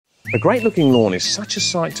A great looking lawn is such a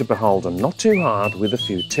sight to behold and not too hard with a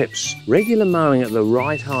few tips. Regular mowing at the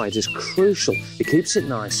right height is crucial. It keeps it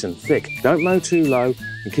nice and thick. Don't mow too low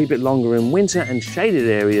and keep it longer in winter and shaded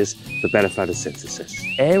areas for better photosynthesis.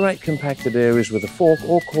 Aerate compacted areas with a fork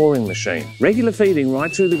or coring machine. Regular feeding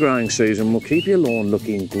right through the growing season will keep your lawn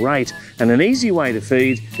looking great, and an easy way to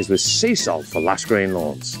feed is with Seasol for Lush Green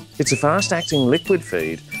Lawns. It's a fast-acting liquid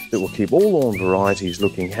feed that will keep all lawn varieties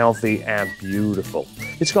looking healthy and beautiful.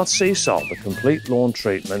 It's got Seasol, the complete lawn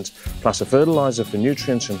treatment, plus a fertiliser for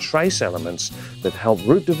nutrients and trace elements that help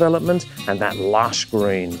root development and that lush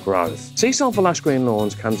green growth. Seasol for Lush Green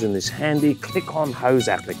Lawns comes in this handy click-on hose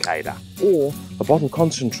applicator or a bottle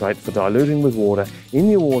concentrate for diluting with water in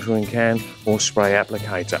your watering can or spray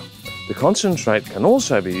applicator. The concentrate can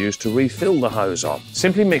also be used to refill the hose on.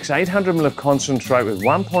 Simply mix 800 ml of concentrate with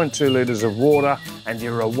 1.2 litres of water and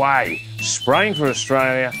you're away, spraying for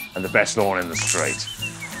Australia and the best lawn in the street.